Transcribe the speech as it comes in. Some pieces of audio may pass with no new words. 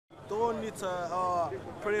don't need to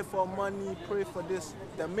pray for money, pray for this.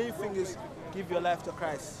 The main thing is give your life to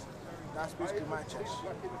Christ. That's basically my church.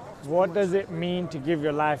 What does it mean to give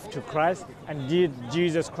your life to Christ? And did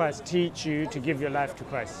Jesus Christ teach you to give your life to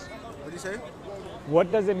Christ? What do you say?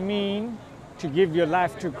 What does it mean to give your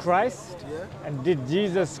life to Christ? Yeah. And did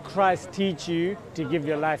Jesus Christ teach you to give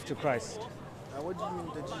your life to Christ? What do you mean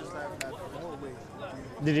that Jesus' life? In what way?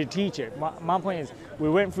 Did he teach it? My point is, we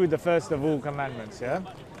went through the first of all commandments, yeah?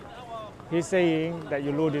 He's saying that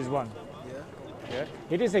your Lord is one. Yeah?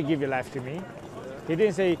 He didn't say give your life to me. He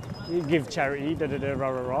didn't say give charity,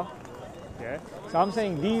 rah. Yeah? So I'm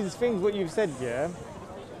saying these things, what you've said, yeah?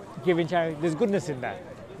 Giving charity, there's goodness in that,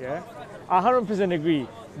 yeah? I 100% agree.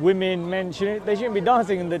 Women, men, they shouldn't be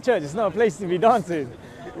dancing in the church. It's not a place to be dancing,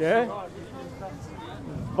 yeah?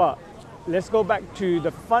 But let's go back to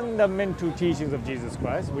the fundamental teachings of Jesus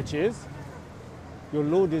Christ, which is your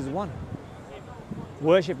Lord is one.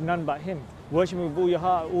 Worship none but him. Worship him with all your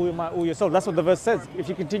heart, all your mind, all your soul. That's what the verse says. If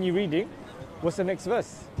you continue reading, what's the next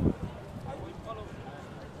verse?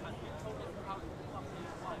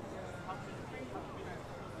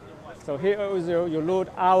 So here, O Israel, your Lord,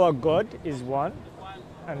 our God, is one.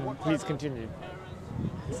 And please continue.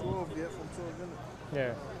 12, yeah, from 12, isn't it?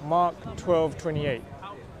 Yeah, Mark 12:28.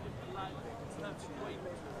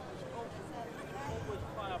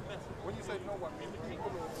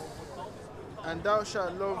 And thou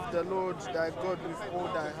shalt love the Lord thy God with all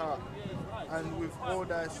thy heart, and with all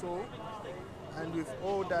thy soul, and with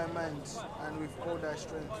all thy mind, and with all thy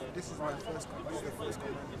strength. This is the first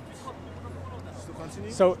commandment. So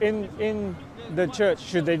continue. So in the church,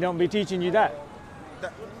 should they not be teaching you that?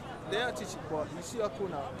 They are teaching, but you see Aku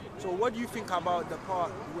now. So what do you think about the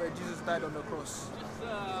part where Jesus died on the cross?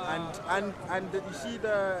 And you see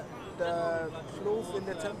the cloth in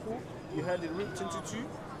the temple, you had it ripped into two.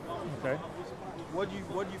 Okay. What do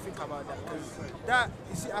you think about that? Because that,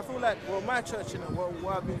 you see, I feel like, well, my church,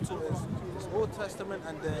 what I've been taught is Old Testament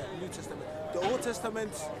and the New Testament. The Old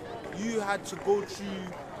Testament, you had to go through,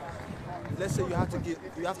 let's say you have to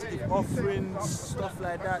give offerings, stuff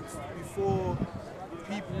like that before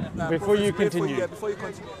people. Before you continue. Before you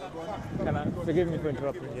continue. Can I, forgive me for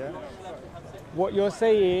interrupting, yeah? What you're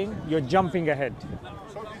saying, you're jumping ahead.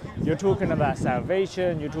 You're talking about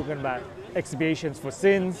salvation, you're talking about expiations for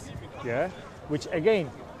sins, yeah? Which again,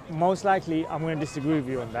 most likely I'm going to disagree with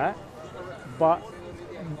you on that. But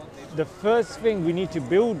the first thing we need to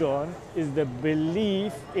build on is the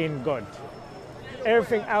belief in God.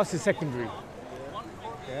 Everything else is secondary.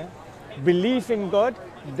 Yeah? Belief in God,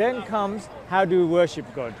 then comes how do we worship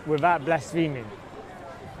God without blaspheming.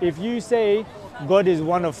 If you say God is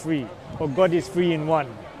one of three, or God is three in one,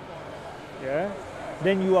 yeah,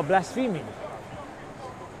 then you are blaspheming.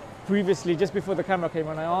 Previously, just before the camera came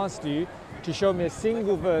on, I asked you to show me a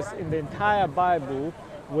single verse in the entire Bible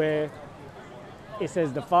where it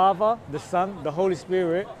says the Father, the Son, the Holy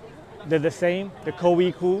Spirit, they're the same, they're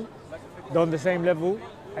co-equal, they're on the same level,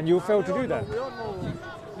 and you fail to do that. We don't know.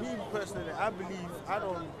 Me personally,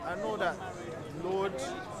 I know that Lord,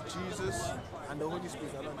 Jesus, and the Holy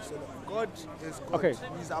Spirit are not the same. God is God. Okay,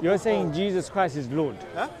 He's you're above saying all. Jesus Christ is Lord.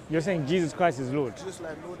 Huh? You're saying Jesus Christ is Lord. Just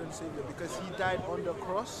like Lord and Savior, because He died on the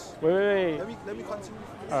cross. Wait. Let me continue.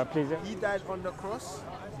 Please. Yeah. He died on the cross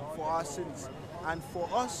for our sins, and for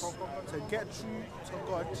us to get through to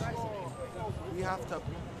God, we have to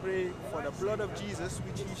pray for the blood of Jesus,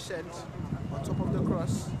 which He shed on top of the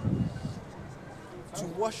cross, to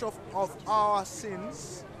wash off of our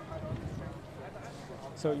sins.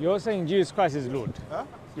 So you're saying Jesus Christ is Lord. Huh?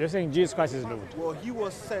 You're saying Jesus Christ is Lord. Well, He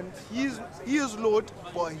was sent. He is Lord,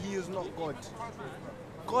 but He is not God.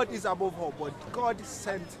 God is above all, but God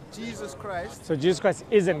sent Jesus Christ. So Jesus Christ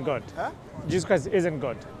isn't God. Huh? Jesus Christ isn't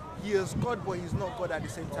God. He is God, but He's not God at the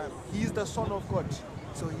same time. He is the Son of God,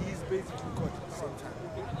 so He is basically God at the same time.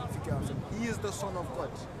 If you get what I'm saying. He is the Son of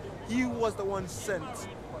God. He was the one sent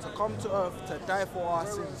to come to earth to die for our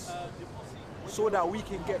sins, so that we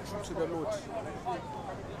can get through to the Lord.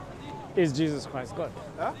 Is Jesus Christ God?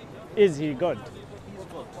 Huh? Is He God? He's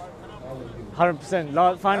God.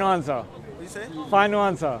 100%. Final answer. What you say? Final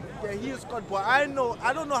answer. Yeah, He is God, but I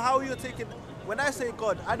don't know how you're taking. When I say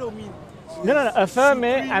God, I don't mean. No. Affirm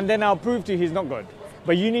it, supreme. and then I'll prove to you He's not God.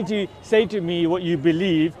 But you need to say to me what you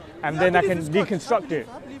believe, and then I can deconstruct it.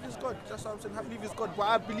 I believe it's God. That's what I'm saying. I believe it's God, but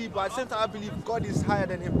at the same time, I believe God is higher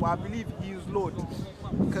than Him. But I believe He is Lord.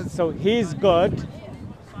 So He's God,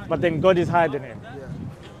 but then God is higher than Him. Yeah.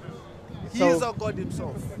 He So- is a God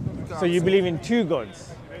Himself. So you believe in two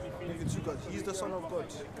gods. I believe in two gods. He's the Son of God.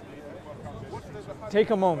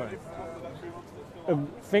 Take a moment.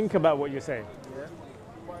 Think about what you're saying. Yeah.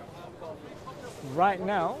 right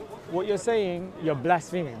now, what you're saying, you're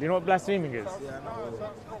blaspheming. Do you know what blaspheming is? Yeah, I know.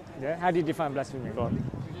 Yeah. How do you define blaspheming? Go on.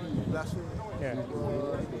 Blasphemy. Yeah.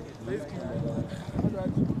 Basically,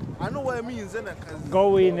 I know what it means, innit? Because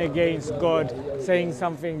Going against God, saying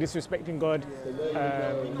something, disrespecting God,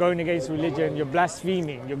 going against religion, you're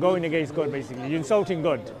blaspheming. You're going against God, basically. You're insulting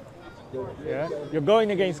God. Yeah. You're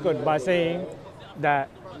going against God by saying that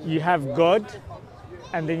you have God,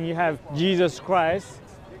 and then you have Jesus Christ,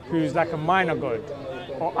 who's like a minor God,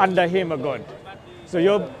 or under him a God. So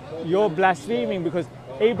you're blaspheming because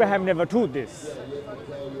Abraham never taught this.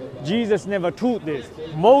 Jesus never taught this.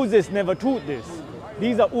 Moses never taught this.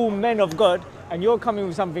 These are all men of God, and you're coming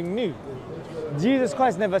with something new. Jesus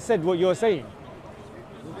Christ never said what you're saying.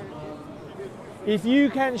 If you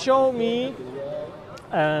can show me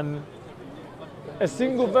a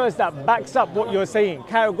single verse that backs up what you're saying,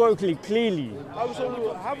 categorically, clearly. I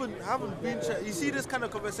also haven't been. You see this kind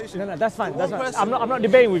of conversation. No, that's fine. That's fine. Person, I'm not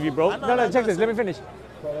debating with you, bro. know, No, check this. Let me finish.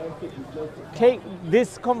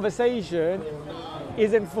 This conversation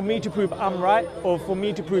isn't for me to prove I'm right or for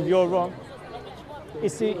me to prove you're wrong.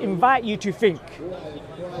 It's to invite you to think.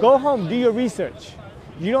 Go home, do your research.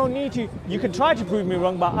 You don't need to. You can try to prove me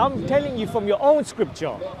wrong, but I'm telling you from your own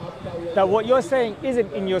scripture that what you're saying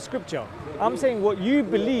isn't in your scripture. I'm saying what you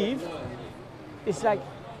believe. It's like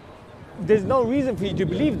there's no reason for you to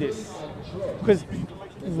believe this. Because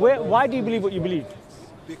why do you believe what you believe?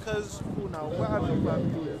 Because now what I believe I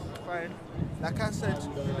believe is fine. Like I said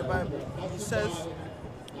in the Bible, he says.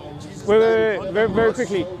 Jesus Wait, very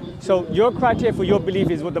quickly. So your criteria for your belief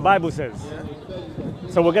is what the Bible says. Yeah.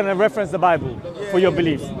 So we're going to reference the Bible for your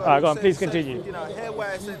beliefs. All right, go on. Please continue. You know, here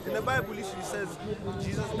where I said in the Bible, literally says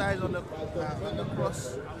Jesus died on the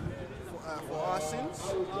cross for our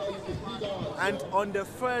sins, and on the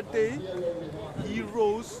third day he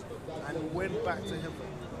rose and went back to heaven.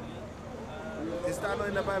 Is that not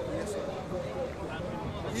in the Bible? Yes.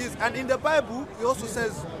 Yes. And in the Bible, it also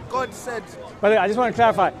says God said. But I just want to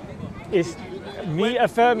clarify: is me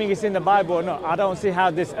affirming it's in the Bible or not? I don't see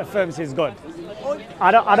how this affirms His God.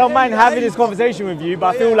 I don't mind having this conversation with you,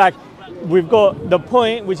 but I feel like we've got the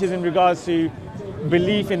point, which is in regards to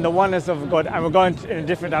belief in the oneness of God, and we're going in a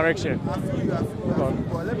different direction. I feel you.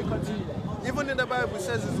 But let me continue. Even in the Bible, it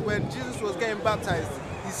says is when Jesus was getting baptized,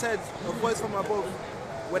 he said, a voice from above,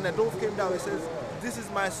 when the dove came down, he says, "This is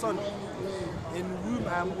my son, in whom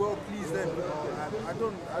I am well pleased." Then I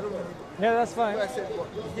don't really. Yeah, that's fine. But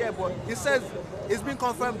it says it's been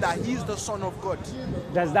confirmed that he's the Son of God.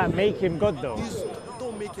 Does that make him God, though?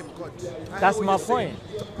 Don't make him God. That's my point.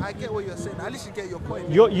 I get what you're saying. At least you get your point.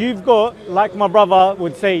 You've got, like my brother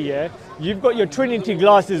would say, yeah, you've got your Trinity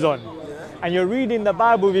glasses on, and you're reading the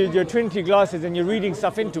Bible with your Trinity glasses, and you're reading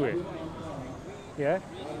stuff into it. Yeah,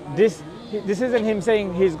 this isn't him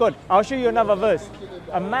saying he's God. I'll show you another verse.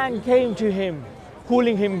 A man came to him,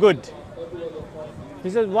 calling him good. He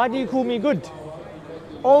says, "Why do you call me good?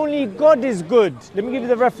 Only God is good." Let me give you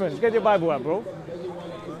the reference. Get your Bible out, bro.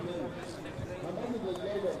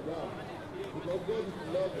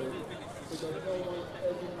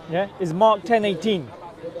 Yeah, it's Mark 10:18.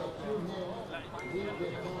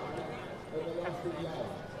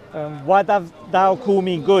 Why dost thou call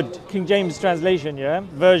me good? King James translation, yeah,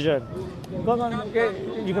 version. Go on, okay.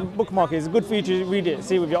 You can bookmark it. It's good for you to read it,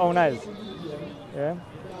 see with your own eyes. Yeah.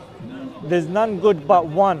 There's none good but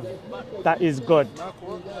one, that is God.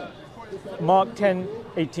 Mark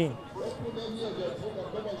 10:18.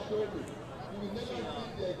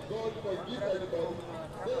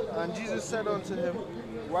 And Jesus said unto him,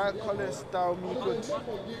 "Why callest thou me good?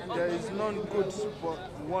 There is none good but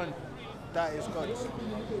one, that is God."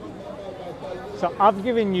 So I've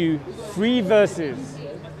given you 3 verses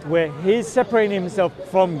where he's separating himself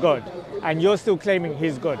from God, and you're still claiming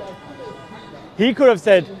he's God. He could have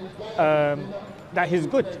said that he's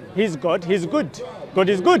good. He's God. He's good. God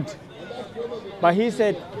is good. But he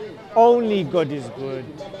said only God is good.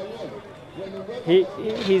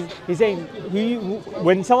 He's saying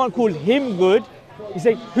when someone called him good, he's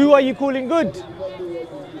saying, who are you calling good?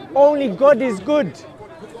 Only God is good.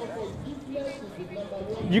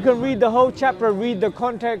 You can read the whole chapter, read the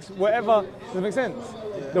context, whatever. Does that make sense?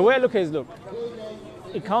 The way I look at it is, look,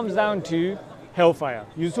 it comes down to hellfire.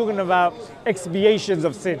 You're talking about expiations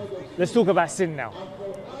of sin. Let's talk about sin now.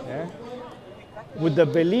 Yeah? With the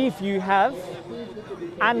belief you have,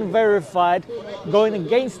 unverified, going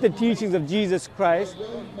against the teachings of Jesus Christ,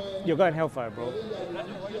 you're going hellfire, bro.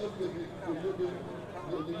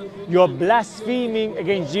 You're blaspheming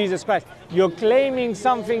against Jesus Christ. You're claiming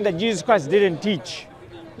something that Jesus Christ didn't teach.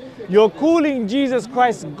 You're calling Jesus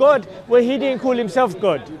Christ God where he didn't call himself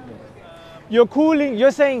God.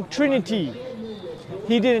 You're saying Trinity.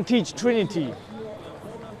 he didn't teach Trinity.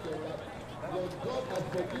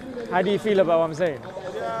 How do you feel about what I'm saying?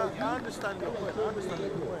 Yeah, I understand your point. I understand your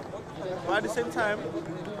point. But at the same time,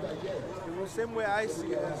 the same way I see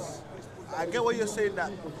it is, I get what you're saying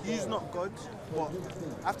that he's not God, but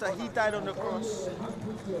after he died on the cross,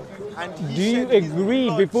 and he Do you shed his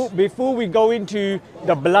agree, blood, before we go into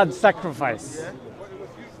the blood sacrifice, yeah,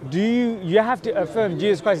 do you have to affirm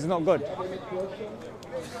Jesus Christ is not God?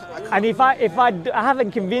 And if I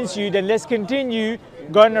haven't convinced you, then let's continue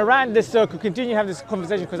going around this circle, continue to have this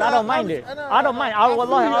conversation, because I don't mind it. I don't mind. I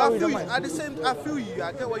really don't mind. At the same, I feel you.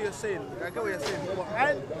 I get what you're saying. But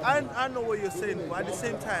I know what you're saying. But at the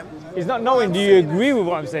same time, It's not knowing. Do you agree with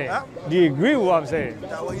what I'm saying? Huh? Do you agree with what I'm saying?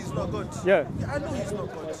 that well, he's not God. Yeah. I know he's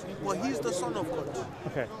not God, but he's the Son of God.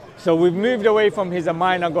 Okay. So we've moved away from he's a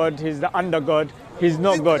minor God, he's the under God, he's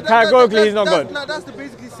not God. Categorically, he's not God. That's the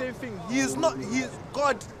basically same thing. He is not. He is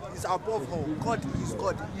God. Is above all. God is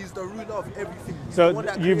God. He's the ruler of everything. He's the one So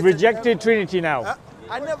that you've created rejected everything. Trinity now. Huh?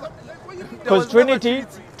 I never. Because Trinity,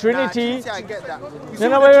 Trinity, I get that. You see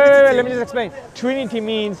no, what the wait, Trinity let me just explain. Trinity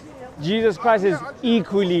means Jesus Christ is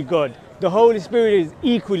equally God. The Holy Spirit is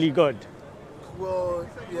equally God. Well,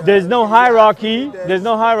 yeah, There's no hierarchy. There's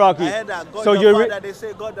no hierarchy. I heard that. God So the you're Father, they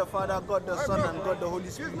say God the Father, God the Son, and God the Holy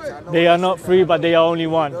Spirit. I know they what are they not say. three, but they are only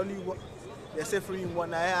one. The only one. They say three in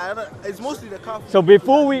one. It's mostly the Catholic. So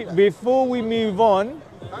before we move on,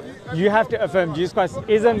 you have to affirm Jesus Christ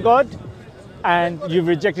isn't God, and you've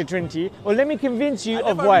rejected Trinity. Well, let me convince you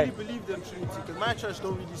I of never why. really believed in Trinity because my church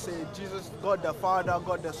don't really say Jesus, God the Father,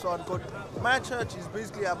 God the Son, God. My church is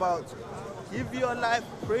basically about give your life,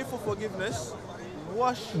 pray for forgiveness,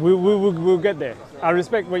 wash. We'll get there. I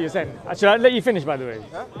respect what you're saying. Should I let you finish, by the way?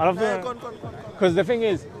 Huh? I don't Nah, feel go on. because the thing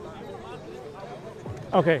is,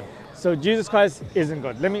 okay. So Jesus Christ isn't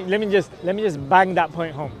God. Let me just bang that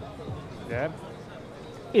point home. Yeah.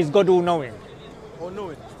 Is God all knowing? Or know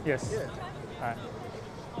it. Yes. Yeah. Right.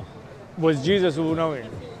 Was Jesus all knowing?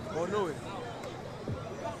 Or know it.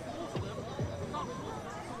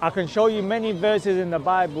 I can show you many verses in the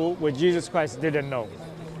Bible where Jesus Christ didn't know.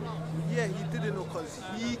 Yeah, he didn't know because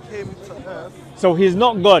he came to earth. So he's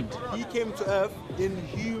not God. He came to earth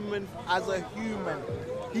as a human.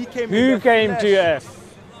 He came in Who the came flesh. to earth?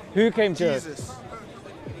 Who came to earth? Jesus.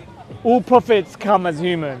 All prophets come as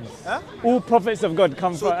humans. Huh? All prophets of God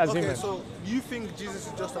come as okay, humans. so you think Jesus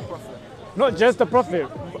is just a prophet? Not just a prophet.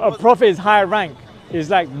 A prophet is high rank. It's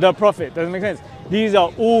like the prophet. Doesn't make sense. These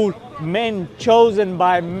are all men chosen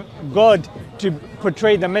by God to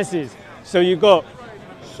portray the message. So you got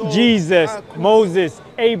Jesus, cool. Moses,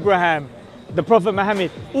 Abraham, the Prophet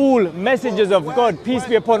Muhammad, all messengers of God. Peace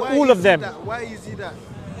be upon all of them. Why is it that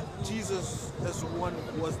Jesus as one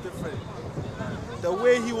was different? The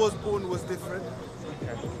way he was born was different.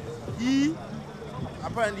 He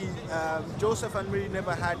apparently Joseph and Mary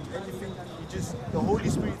never had anything. The Holy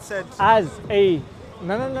Spirit said.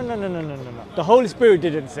 No. The Holy Spirit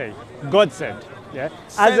didn't say. God said. Yeah.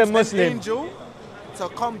 As a Muslim. An angel to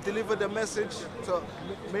come deliver the message to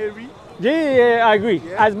Mary. Yeah, I agree.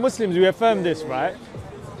 Yeah. As Muslims, we affirm this, right?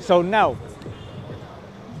 So now,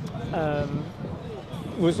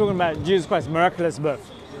 we're talking about Jesus Christ's miraculous birth.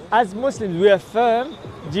 As Muslims, we affirm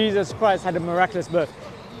Jesus Christ had a miraculous birth.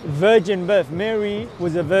 Virgin birth. Mary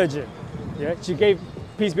was a virgin. Yeah, she gave,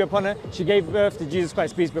 peace be upon her, she gave birth to Jesus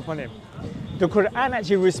Christ, peace be upon him. The Quran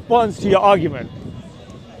actually responds to your argument.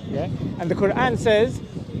 Yeah? And the Quran says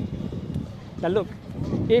that look,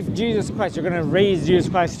 if Jesus Christ, you're going to raise Jesus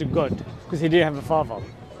Christ to God because he didn't have a father.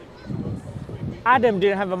 Adam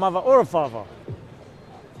didn't have a mother or a father.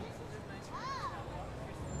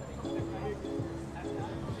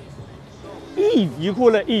 Eve, you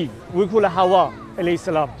call her Eve, we call her Hawa, alayhi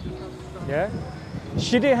salam. Yeah?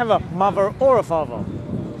 She didn't have a mother or a father.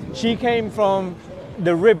 She came from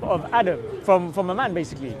the rib of Adam, from a man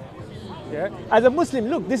basically. Yeah? As a Muslim,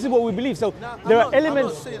 look, this is what we believe. So there are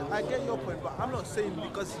elements. I'm not saying, I get your point, but I'm not saying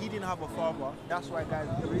because he didn't have a father, that's why guys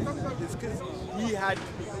raised him. It's because he had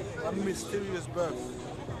a mysterious birth.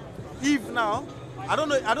 Eve now, I don't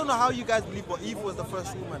know how you guys believe, but Eve was the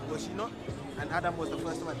first woman, was she not? And Adam was the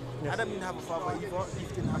first man. Yes. Adam didn't have a father,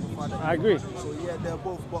 Eve didn't have a father. I agree. So yeah, they're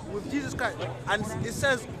both. But with Jesus Christ, and it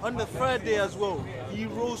says on the third day as well, he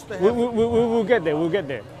rose to heaven. We'll get there. We'll get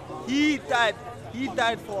there. He died. He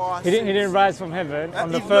died for our He sins. didn't rise from heaven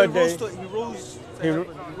on the third day. He rose to heaven.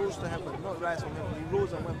 He rose to heaven, not rise from heaven. He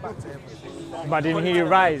rose and went back to heaven. But didn't he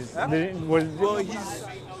rise? Huh? Well, he's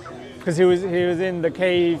because he was in the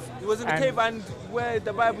cave. He was in the cave, and where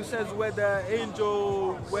the Bible says where the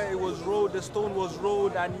angel, where it was rolled, the stone was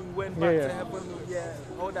rolled, and he went back to heaven. Yeah,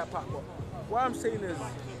 all that part. But what I'm saying is,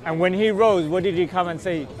 And when he rose, what did he come and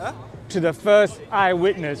say? Huh? To the first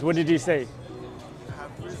eyewitness, what did he say?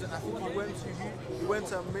 Have risen. I think he went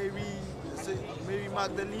to Mary, is it Mary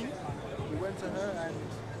Magdalene. He went to her and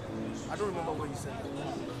I don't remember what he said.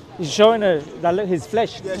 He's showing her that look, his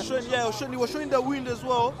flesh. Yeah, he was showing the wound as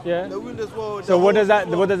well. Yeah. The wound as well. So what does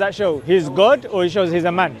that show? He's God or he shows he's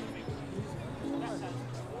a man?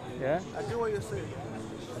 Yeah. I get what you're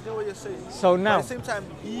saying. So now, but at the same time,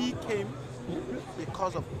 he came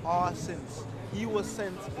because of our sins. He was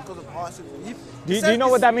sent because of our sins. Do you know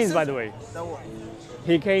what that means, by the way? That what?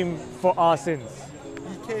 He came for our sins.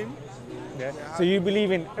 He came. Yeah. So you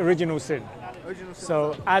believe in original sin.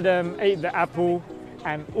 So Adam ate the apple,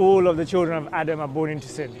 and all of the children of Adam are born into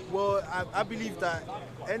sin. Well, I believe that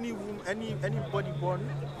anybody born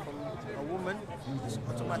from a woman is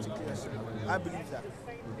automatically a sinner. I believe that.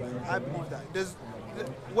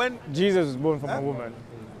 When Jesus was born from a woman.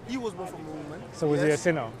 He was born from a woman. So was he a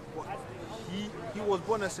sinner? He was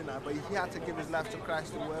born a sinner, but he had to give his life to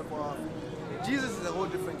Christ or whatever. Jesus is a whole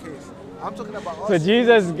different case. I'm talking about us. So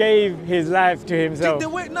Jesus gave his life to himself.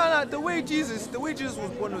 The way Jesus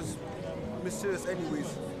was born was mysterious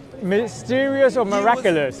anyways. Mysterious or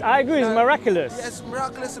miraculous? I agree, it's miraculous. Yes,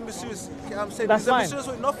 miraculous and mysterious. I'm saying that's fine.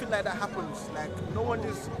 Mysterious, nothing like that happens. Like no one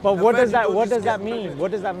is. But what does that mean?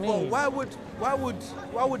 What does that mean? Well,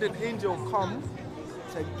 why would an angel come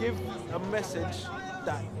to give a message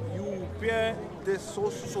that you bear this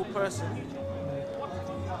so person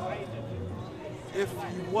if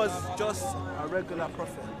he was just a regular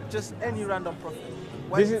prophet, just any random prophet?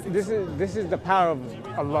 This is the power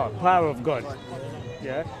of Allah, power of God.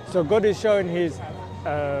 Yeah. So God is showing His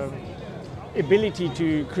ability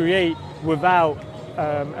to create without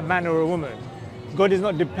a man or a woman. God is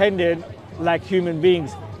not dependent like human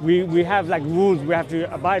beings. We have like rules we have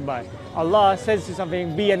to abide by. Allah says to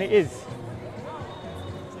something, be, and it is.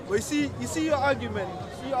 But you see your argument.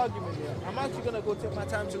 Yeah. I'm actually gonna go take my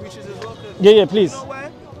time to reach it as well. Yeah, please. You know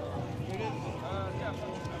why?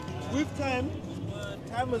 With time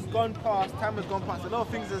has gone past. A lot of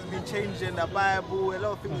things has been changed in the Bible. A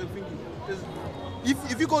lot of things have been.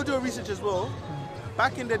 If you go do a research as well,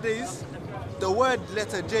 back in the days, the word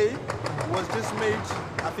letter J was just made.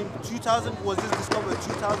 I think 2000 was just discovered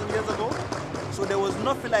 2,000 years ago. So there was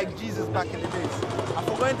nothing like Jesus back in the days. I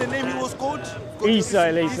forgot the name he was called.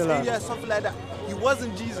 Isa, yeah, something like that. He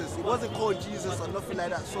wasn't Jesus. He wasn't called Jesus or nothing like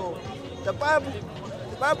that. So the Bible,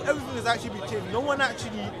 everything has actually been changed. No one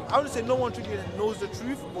actually, I wouldn't say no one truly knows the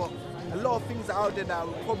truth, but a lot of things are out there that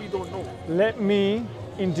we probably don't know. Let me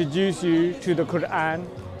introduce you to the Quran,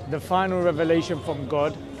 the final revelation from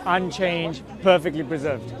God, unchanged, perfectly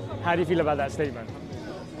preserved. How do you feel about that statement?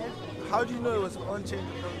 How do you know it was unchanged?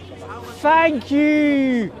 Thank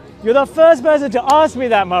you! You're the first person to ask me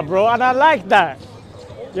that, my bro, and I like that.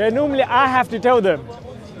 Yeah, normally I have to tell them.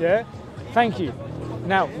 Yeah? Thank you.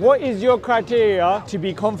 Now, what is your criteria to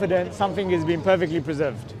be confident something has been perfectly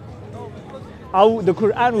preserved? The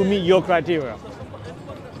Quran will meet your criteria,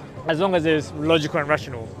 as long as it's logical and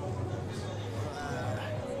rational.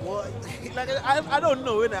 I don't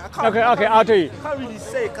know, innit? Okay, I'll tell you. I can't really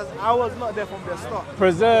say because I was not there from the start.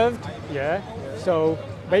 Preserved, yeah. So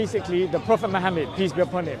basically, the Prophet Muhammad, peace be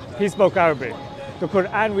upon him, he spoke Arabic. The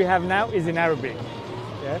Quran we have now is in Arabic.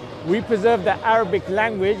 Yeah? We preserve the Arabic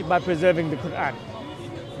language by preserving the Quran.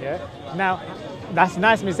 Yeah? Now, that's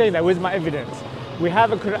nice me saying that. Where's my evidence? We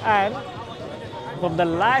have a Quran from the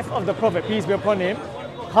life of the Prophet, peace be upon him,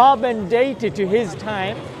 carbon dated to his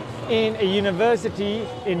time in a university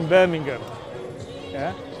in Birmingham.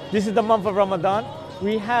 Yeah? This is the month of Ramadan.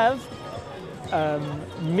 We have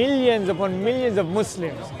millions upon millions of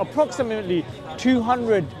Muslims, approximately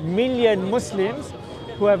 200 million Muslims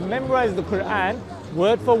who have memorized the Quran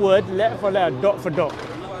word for word, letter for letter, dot for dot.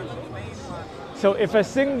 So if a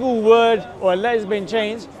single word or a letter has been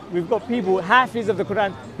changed, we've got people, Hafiz of the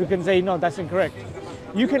Quran, who can say, no, that's incorrect.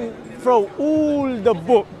 You can throw all the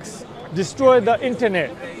books, destroy the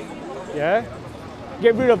internet, yeah?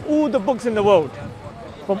 Get rid of all the books in the world,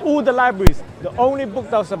 from all the libraries. The only book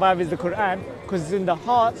that will survive is the Quran, because it's in the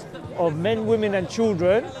hearts of men, women and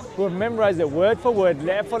children who have memorized it word for word,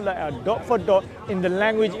 letter for letter, dot for dot, in the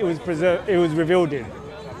language it was preserved, it was revealed in.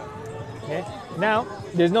 Okay? Now,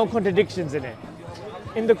 there's no contradictions in it.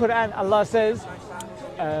 In the Quran, Allah says,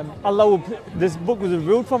 this book was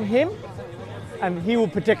revealed from Him, and He will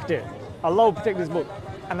protect it. Allah will protect this book,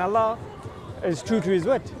 and Allah is true to His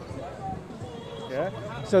word. Yeah?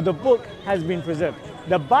 So the book has been preserved.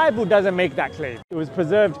 The Bible doesn't make that claim. It was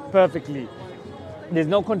preserved perfectly. There's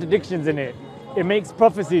no contradictions in it. It makes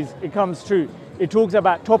prophecies, it comes true. It talks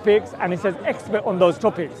about topics and it says expert on those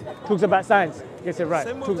topics. It talks about science. gets it right.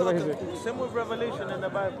 Same Talks with, about history. same with Revelation in the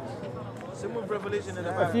Bible. Same with Revelation in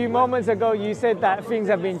the Bible. A few moments ago, you said that things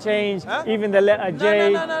have been changed, Huh? even the letter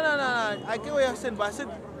J. No. I get what you're saying, but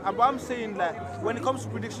I'm saying that when it comes to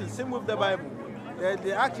predictions, same with the Bible.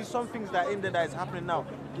 There are actually some things that in there that is happening now.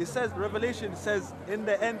 It says, Revelation says, in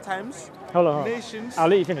the end times, Hold on. nations I'll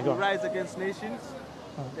let you finish. Go will on. rise against nations.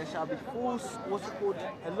 There shall be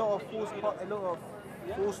a lot of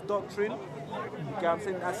false doctrine. You get what I'm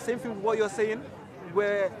saying? And same thing with what you're saying,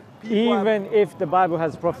 where people Even if the Bible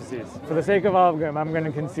has prophecies, for the sake of argument, I'm going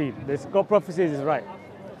to concede. It's got prophecies, is right.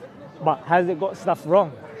 But has it got stuff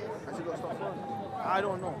wrong? has it got stuff wrong? I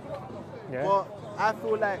don't know. Yeah. But I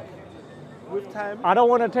feel like with time, I don't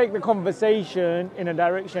want to take the conversation in a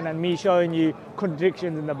direction and me showing you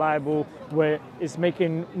contradictions in the Bible where it's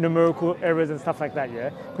making numerical errors and stuff like that, yeah?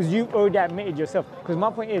 Because you've already admitted yourself. Because my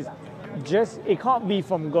point is, it can't be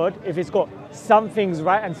from God if it's got some things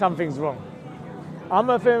right and some things wrong. I'm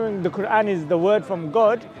affirming the Quran is the word from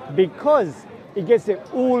God because it gets it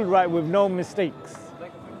all right with no mistakes.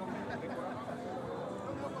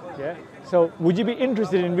 Yeah? So would you be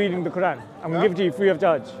interested in reading the Quran? I'm going to give it to you free of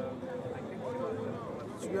charge.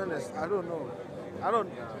 to be honest, I don't know. I don't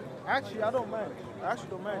mind. I actually don't mind.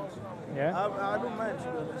 Yeah? I don't mind, to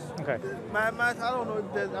be honest. Okay. I don't know if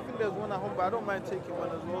I think there's one at home, but I don't mind taking one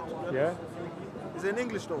as well, to be honest. Yeah? It's in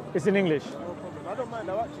English though. It's in English. No problem. I don't mind.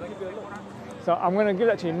 I'll actually give it a look. So I'm going to give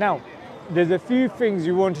that to you. Now, there's a few things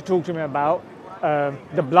you want to talk to me about.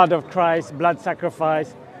 The blood of Christ, blood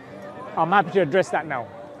sacrifice. I'm happy to address that now.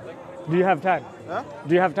 Do you have time? Huh?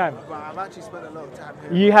 Do you have time? But I've actually spent a lot of time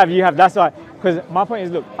here. You have. That's why. Because my point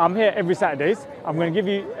is, look, I'm here every Saturdays. I'm going to give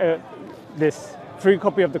you this free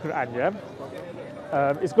copy of the Quran,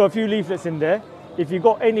 yeah? It's got a few leaflets in there. If you've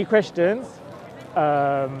got any questions,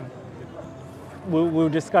 we'll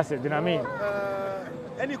discuss it. Do you know what I mean?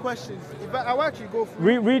 Any questions? I'll actually go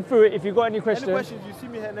through. Read through it. If you've got any questions. Any questions, you see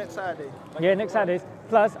me here next Saturday. Yeah, next Saturdays.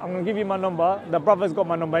 Plus, I'm going to give you my number. The brother's got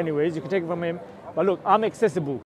my number anyways. You can take it from him. But look, I'm accessible.